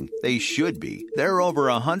confusing. They should be. There are over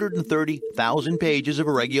 130,000 pages of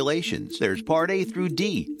regulations. There's Part A through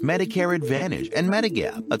D, Medicare Advantage, and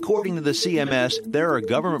Medigap. According to the CMS, there are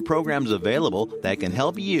government programs available that can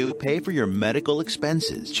help you pay for your medical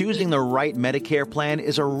expenses. Choosing the right Medicare plan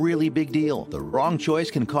is a really big deal. The wrong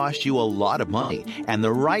choice can cost you a lot of money, and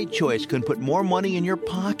the right choice can put more money in your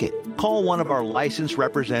pocket. Call one of our licensed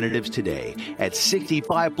representatives today. At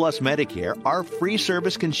 65 Plus Medicare, our free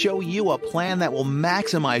service can show you a plan that will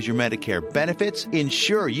maximize your Medicare benefits,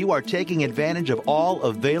 ensure you are taking advantage of all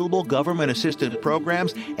available government assistance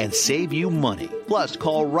programs, and save you money. Plus,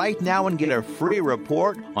 call right now and get a free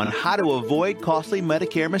report on how to avoid costly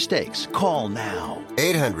Medicare mistakes. Call now.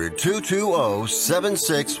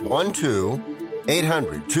 800-220-7612.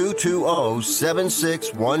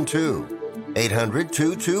 800-220-7612.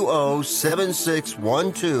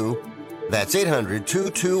 800-220-7612. That's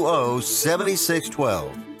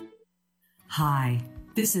 800-220-7612. Hi,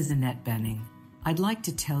 this is Annette Benning. I'd like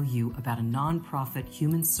to tell you about a nonprofit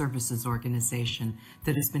human services organization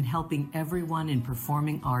that has been helping everyone in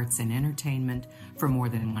performing arts and entertainment for more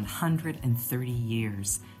than 130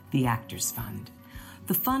 years, the Actors Fund.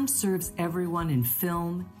 The fund serves everyone in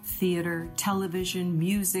film, theater, television,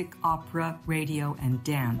 music, opera, radio, and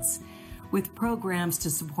dance, with programs to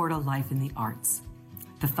support a life in the arts.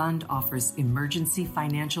 The fund offers emergency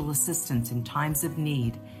financial assistance in times of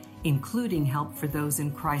need, including help for those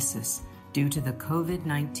in crisis due to the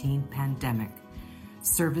COVID-19 pandemic.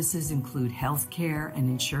 Services include health care and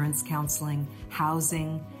insurance counseling,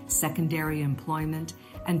 housing, secondary employment,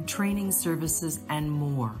 and training services, and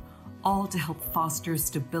more, all to help foster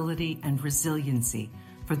stability and resiliency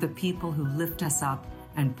for the people who lift us up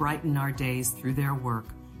and brighten our days through their work,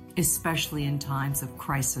 especially in times of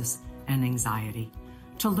crisis and anxiety.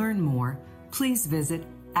 To learn more, please visit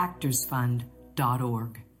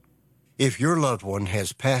actorsfund.org. If your loved one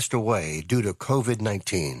has passed away due to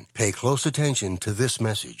COVID-19, pay close attention to this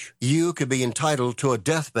message. You could be entitled to a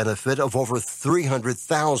death benefit of over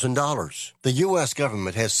 $300,000. The U.S.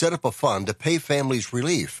 government has set up a fund to pay families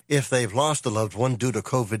relief if they've lost a loved one due to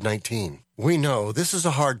COVID-19. We know this is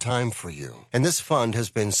a hard time for you, and this fund has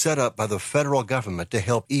been set up by the federal government to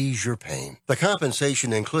help ease your pain. The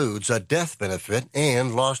compensation includes a death benefit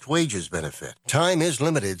and lost wages benefit. Time is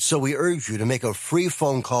limited, so we urge you to make a free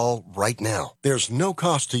phone call right now. There's no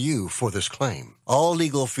cost to you for this claim. All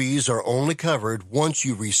legal fees are only covered once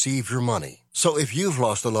you receive your money. So if you've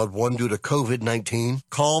lost a loved one due to COVID-19,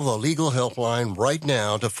 call the legal helpline right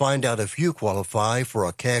now to find out if you qualify for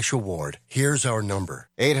a cash award. Here's our number,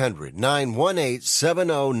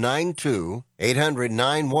 800-918-7092,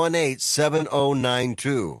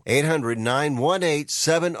 800-918-7092,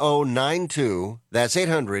 800-918-7092. That's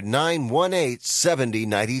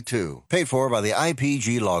 800-918-7092. Paid for by the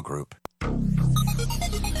IPG Law Group.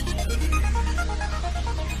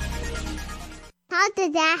 How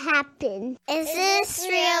did that happen? Is this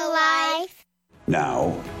real life?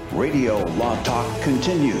 Now, Radio Law Talk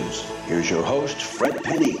continues. Here's your host, Fred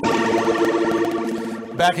Penny.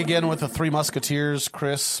 Back again with the Three Musketeers,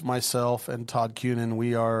 Chris, myself, and Todd Cunin.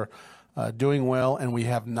 We are doing well, and we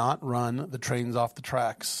have not run the trains off the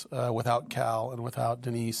tracks without Cal and without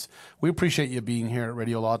Denise. We appreciate you being here at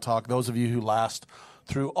Radio Law Talk. Those of you who last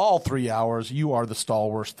through all 3 hours, you are the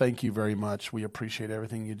stalwarts. Thank you very much. We appreciate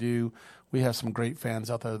everything you do. We have some great fans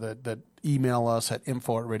out there that email us at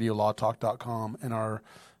info@radiolawtalk.com and are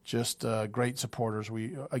just great supporters.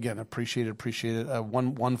 We, again, appreciate it.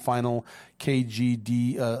 One final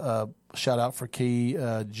KGD shout out for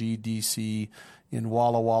KGDC in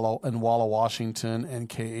Walla Walla, Washington, and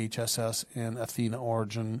KHSS in Athena,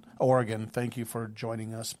 Oregon. Thank you for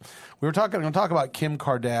joining us. We're going to talk about Kim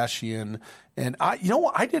Kardashian, and I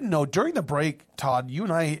didn't know during the break, Todd. You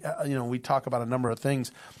and I, we talk about a number of things.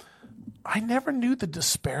 I never knew the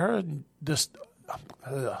disparity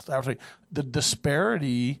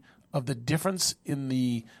of the difference in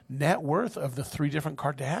the net worth of the three different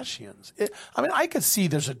Kardashians. I could see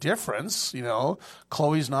there's a difference.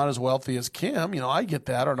 Khloe's not as wealthy as Kim. I get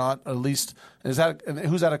that, or not. At least who's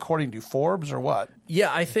that according to, Forbes or what?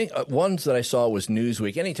 Yeah, I think ones that I saw was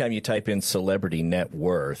Newsweek. Anytime you type in celebrity net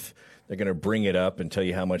worth, they're going to bring it up and tell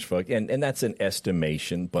you how much folk, and that's an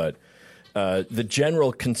estimation, but. The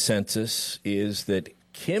general consensus is that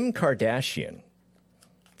Kim Kardashian,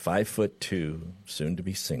 5'2", soon to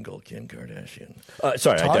be single Kim Kardashian. I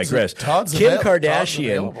digress. Kim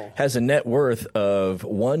Kardashian has a net worth of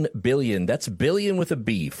 $1 billion. That's billion with a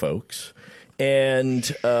B, folks. And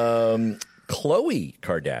Khloe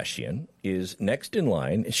Kardashian is next in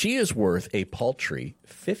line. She is worth a paltry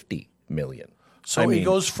 $50 million. So it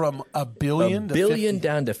goes from $1 billion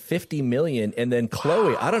down to $50 million, and then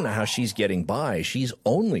Khloe, I don't know how she's getting by. She's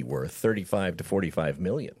only worth $35 to $45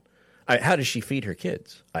 million. How does she feed her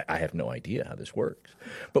kids? I have no idea how this works.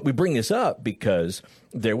 But we bring this up because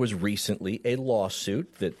there was recently a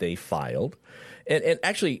lawsuit that they filed, and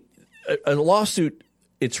actually a lawsuit.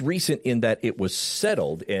 It's recent in that it was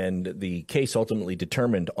settled, and the case ultimately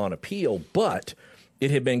determined on appeal, but it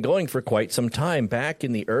had been going for quite some time. Back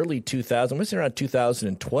in the early 2000s, was around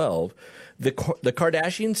 2012, the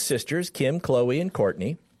Kardashian sisters, Kim, Khloe, and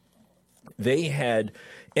Kourtney, they had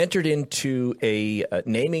entered into a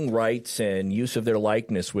naming rights and use of their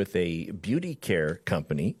likeness with a beauty care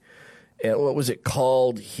company. What was it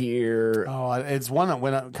called here? Oh, it's one that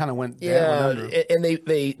went down. Yeah, and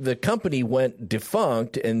the company went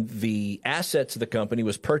defunct, and the assets of the company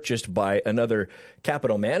was purchased by another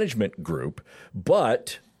capital management group.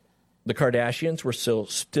 But the Kardashians were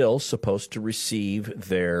still supposed to receive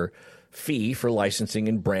their fee for licensing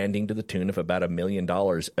and branding to the tune of about $1 million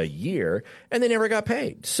a year, and they never got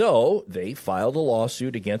paid. So they filed a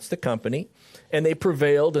lawsuit against the company, and they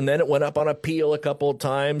prevailed, and then it went up on appeal a couple of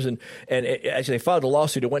times, and actually they filed a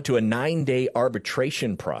lawsuit. It went to a 9-day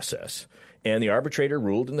arbitration process, and the arbitrator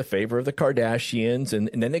ruled in the favor of the Kardashians, and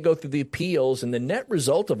then they go through the appeals, and the net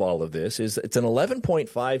result of all of this is it's an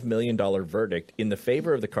 $11.5 million verdict in the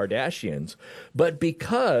favor of the Kardashians, but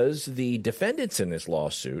because the defendants in this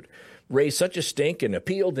lawsuit raised such a stink and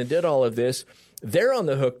appealed and did all of this, they're on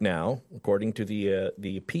the hook now, according to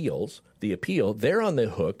the appeal, they're on the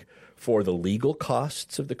hook for the legal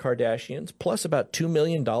costs of the Kardashians, plus about $2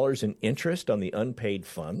 million in interest on the unpaid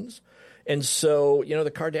funds. And so,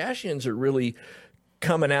 the Kardashians are really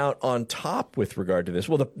coming out on top with regard to this.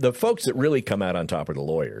 Well, the folks that really come out on top are the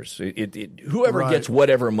lawyers. Whoever gets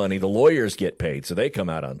whatever money, the lawyers get paid, so they come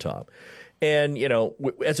out on top. And,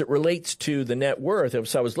 as it relates to the net worth,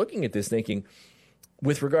 so I was looking at this thinking,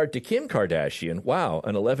 with regard to Kim Kardashian, wow,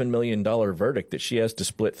 an $11 million verdict that she has to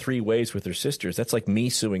split 3 ways with her sisters. That's like me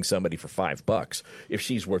suing somebody for $5 if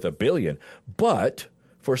she's worth $1 billion. But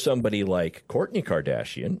for somebody like Kourtney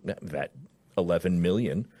Kardashian, that $11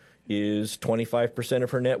 million is 25%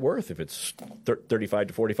 of her net worth if it's 35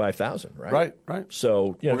 to 45,000, right? Right.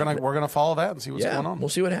 So we're gonna follow that and see what's going on. We'll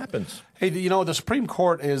see what happens. Hey, the Supreme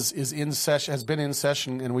Court is in session, has been in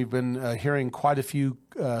session, and we've been hearing quite a few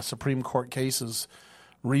Supreme Court cases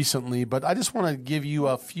recently. But I just want to give you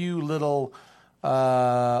a few little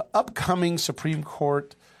upcoming Supreme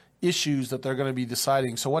Court issues that they're going to be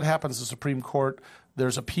deciding. So what happens to the Supreme Court?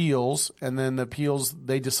 There's appeals, and then the appeals,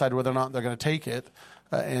 they decide whether or not they're going to take it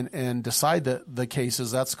and decide the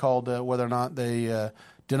cases. That's called whether or not they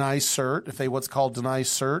deny cert. If they what's called deny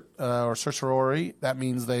cert or certiorari, that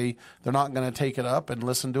means they're not going to take it up and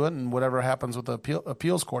listen to it, and whatever happens with the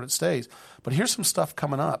appeals court, it stays. But here's some stuff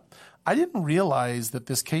coming up. I didn't realize that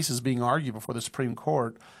this case is being argued before the Supreme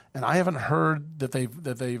Court, and I haven't heard that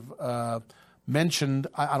they've mentioned.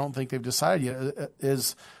 I don't think they've decided yet.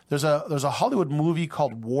 There's a Hollywood movie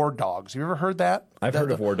called War Dogs. You ever heard that? I've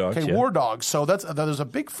heard of War Dogs. Okay, yeah. War Dogs. So there's a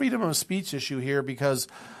big freedom of speech issue here because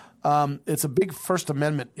it's a big First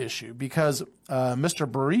Amendment issue because Mr.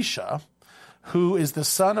 Berisha, who is the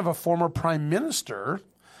son of a former prime minister,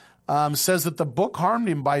 says that the book harmed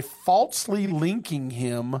him by falsely linking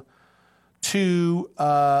him to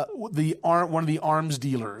one of the arms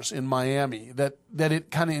dealers in Miami. That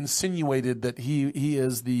it kind of insinuated that he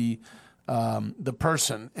is the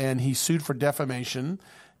person, and he sued for defamation,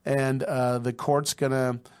 and the court's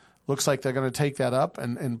looks like they're gonna take that up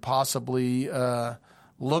and possibly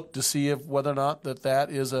look to see whether or not that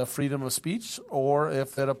is a freedom of speech or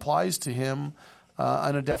if it applies to him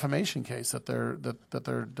in a defamation case that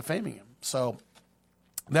they're defaming him. So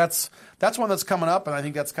that's one that's coming up, and I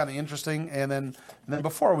think that's kind of interesting. And then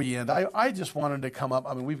before we end, I just wanted to come up.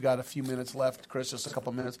 I mean, we've got a few minutes left, Chris, just a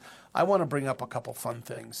couple minutes. I want to bring up a couple fun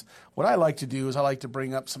things. What I like to do is I like to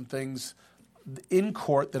bring up some things in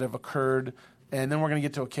court that have occurred, and then we're going to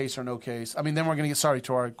get to a case or no case. I mean, then we're going to get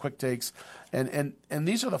to our quick takes. And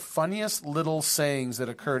these are the funniest little sayings that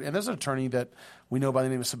occurred. And there's an attorney that we know by the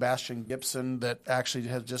name of Sebastian Gibson that actually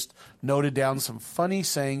has just noted down some funny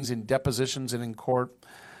sayings in depositions and in court.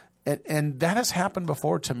 And that has happened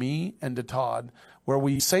before to me and to Todd, where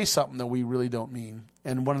we say something that we really don't mean.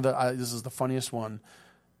 And this is the funniest one.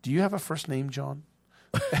 Do you have a first name, John?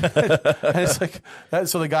 And it's like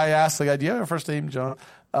so the guy asked the guy, "Do you have a first name, John?"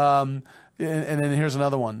 And then here's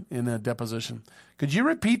another one in a deposition. Could you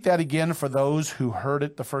repeat that again for those who heard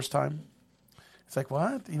it the first time? It's like,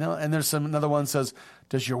 what? And there's another one that says,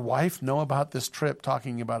 does your wife know about this trip,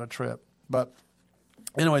 talking about a trip? But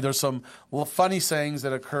anyway, there's some funny sayings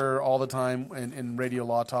that occur all the time in Radio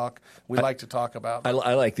Law Talk we like to talk about. I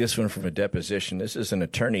like this one from a deposition. This is an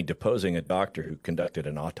attorney deposing a doctor who conducted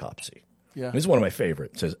an autopsy. Yeah. This is one of my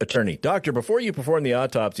favorites. It says, attorney, doctor, before you performed the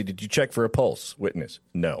autopsy, did you check for a pulse? Witness,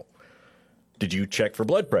 no. Did you check for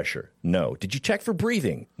blood pressure? No. Did you check for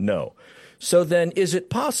breathing? No. So then is it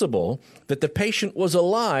possible that the patient was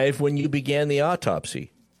alive when you began the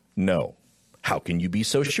autopsy? No. How can you be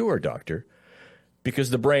so sure, doctor? Because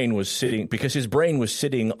his brain was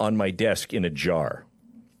sitting on my desk in a jar.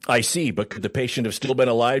 I see, but could the patient have still been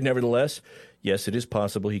alive nevertheless? Yes, it is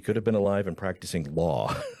possible he could have been alive and practicing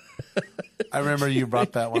law. I remember you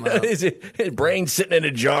brought that one up. His brain sitting in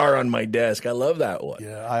a jar on my desk. I love that one.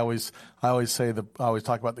 Yeah, I always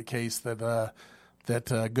talk about the case that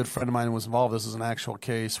a good friend of mine was involved. This is an actual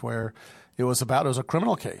case where it was a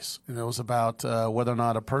criminal case, and it was about whether or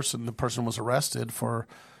not the person was arrested for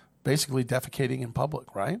basically defecating in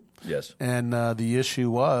public, right? Yes. And the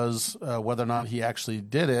issue was whether or not he actually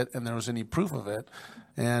did it, and there was any proof of it.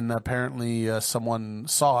 And apparently someone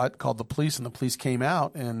saw it, called the police, and the police came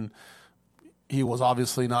out, and he was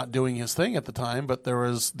obviously not doing his thing at the time, but there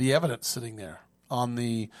was the evidence sitting there on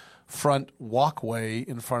the front walkway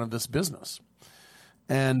in front of this business.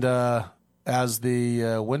 And as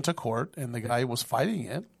they went to court and the guy was fighting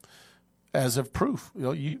it, as if proof,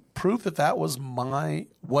 you prove that was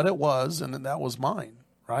what it was and that was mine,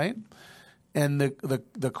 right? And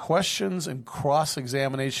the questions and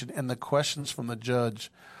cross-examination and the questions from the judge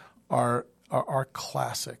are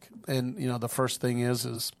classic. And, the first thing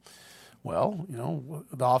is, well,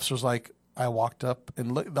 the officer's like, I walked up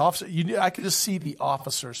and looked, the officer, I could just see the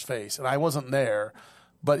officer's face, and I wasn't there,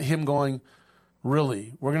 but him going,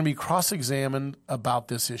 really, we're going to be cross-examined about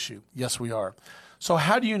this issue. Yes, we are. So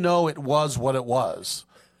how do you know it was what it was?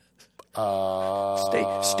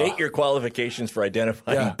 State your qualifications for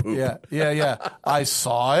identifying poop. Yeah. I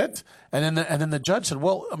saw it, and then the judge said,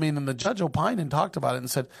 well, and the judge opined and talked about it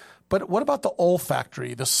and said, but what about the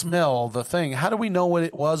olfactory, the smell, the thing? How do we know what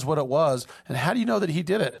it was, and how do you know that he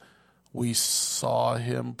did it? We saw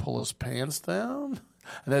him pull his pants down,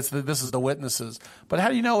 and this is the witnesses. But how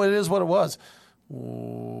do you know it is what it was?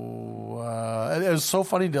 It was so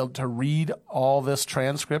funny to read all this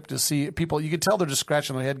transcript, to see people. You could tell they're just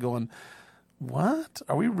scratching their head going, what?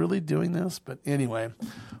 Are we really doing this? But anyway,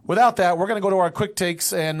 without that, we're going to go to our quick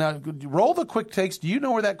takes and roll the quick takes. Do you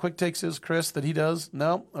know where that quick takes is, Chris, that he does?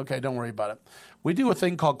 No? Okay, don't worry about it. We do a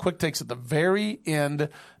thing called quick takes at the very end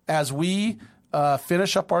as we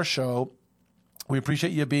finish up our show. We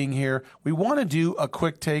appreciate you being here. We want to do a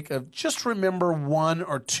quick take of just remember one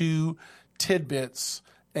or two tidbits.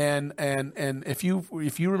 And if you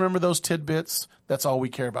remember those tidbits, that's all we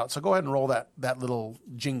care about. So go ahead and roll that little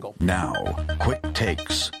jingle. Now, quick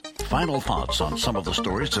takes. Final thoughts on some of the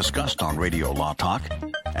stories discussed on Radio Law Talk,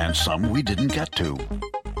 and some we didn't get to.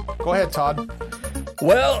 Go ahead, Todd.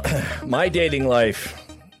 Well, my dating life,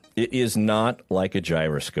 it is not like a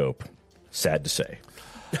gyroscope. Sad to say.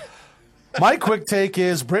 My quick take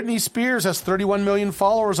is Britney Spears has 31 million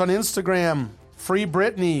followers on Instagram. Free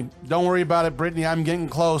Britney. Don't worry about it, Britney. I'm getting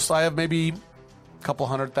close. I have maybe a couple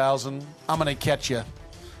 100,000. I'm going to catch you.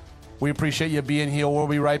 We appreciate you being here. We'll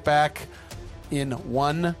be right back in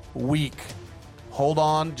 1 week. Hold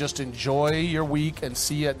on. Just enjoy your week and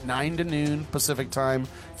see you at 9 to noon Pacific time.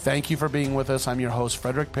 Thank you for being with us. I'm your host,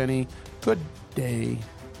 Frederick Penny. Good day.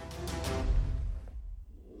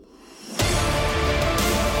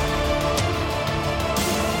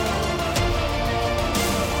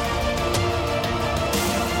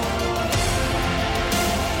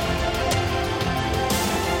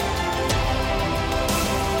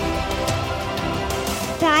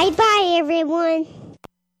 Bye-bye, everyone.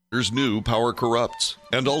 There's new power corrupts,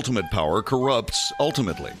 and ultimate power corrupts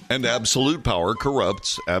ultimately, and absolute power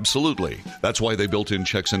corrupts absolutely. That's why they built in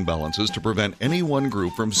checks and balances to prevent any one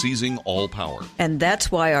group from seizing all power. And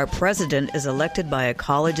that's why our president is elected by a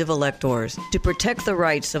college of electors to protect the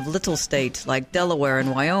rights of little states like Delaware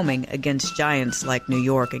and Wyoming against giants like New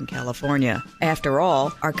York and California. After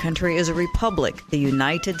all, our country is a republic, the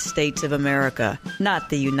United States of America, not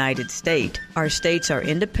the United State. Our states are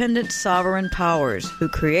independent sovereign powers who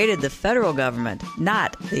created the federal government,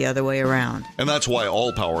 not the other way around. And that's why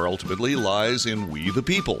all power ultimately lies in we the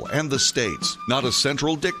people and the states, not a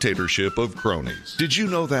central dictatorship of cronies. Did you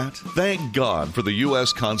know that? Thank God for the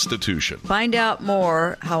U.S. Constitution. Find out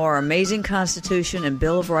more how our amazing Constitution and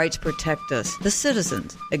Bill of Rights protect us, the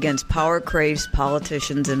citizens, against power-crazed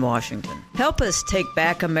politicians in Washington. Help us take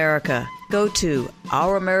back America. Go to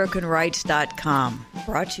ouramericanrights.com.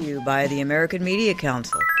 Brought to you by the American Media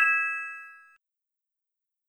Council.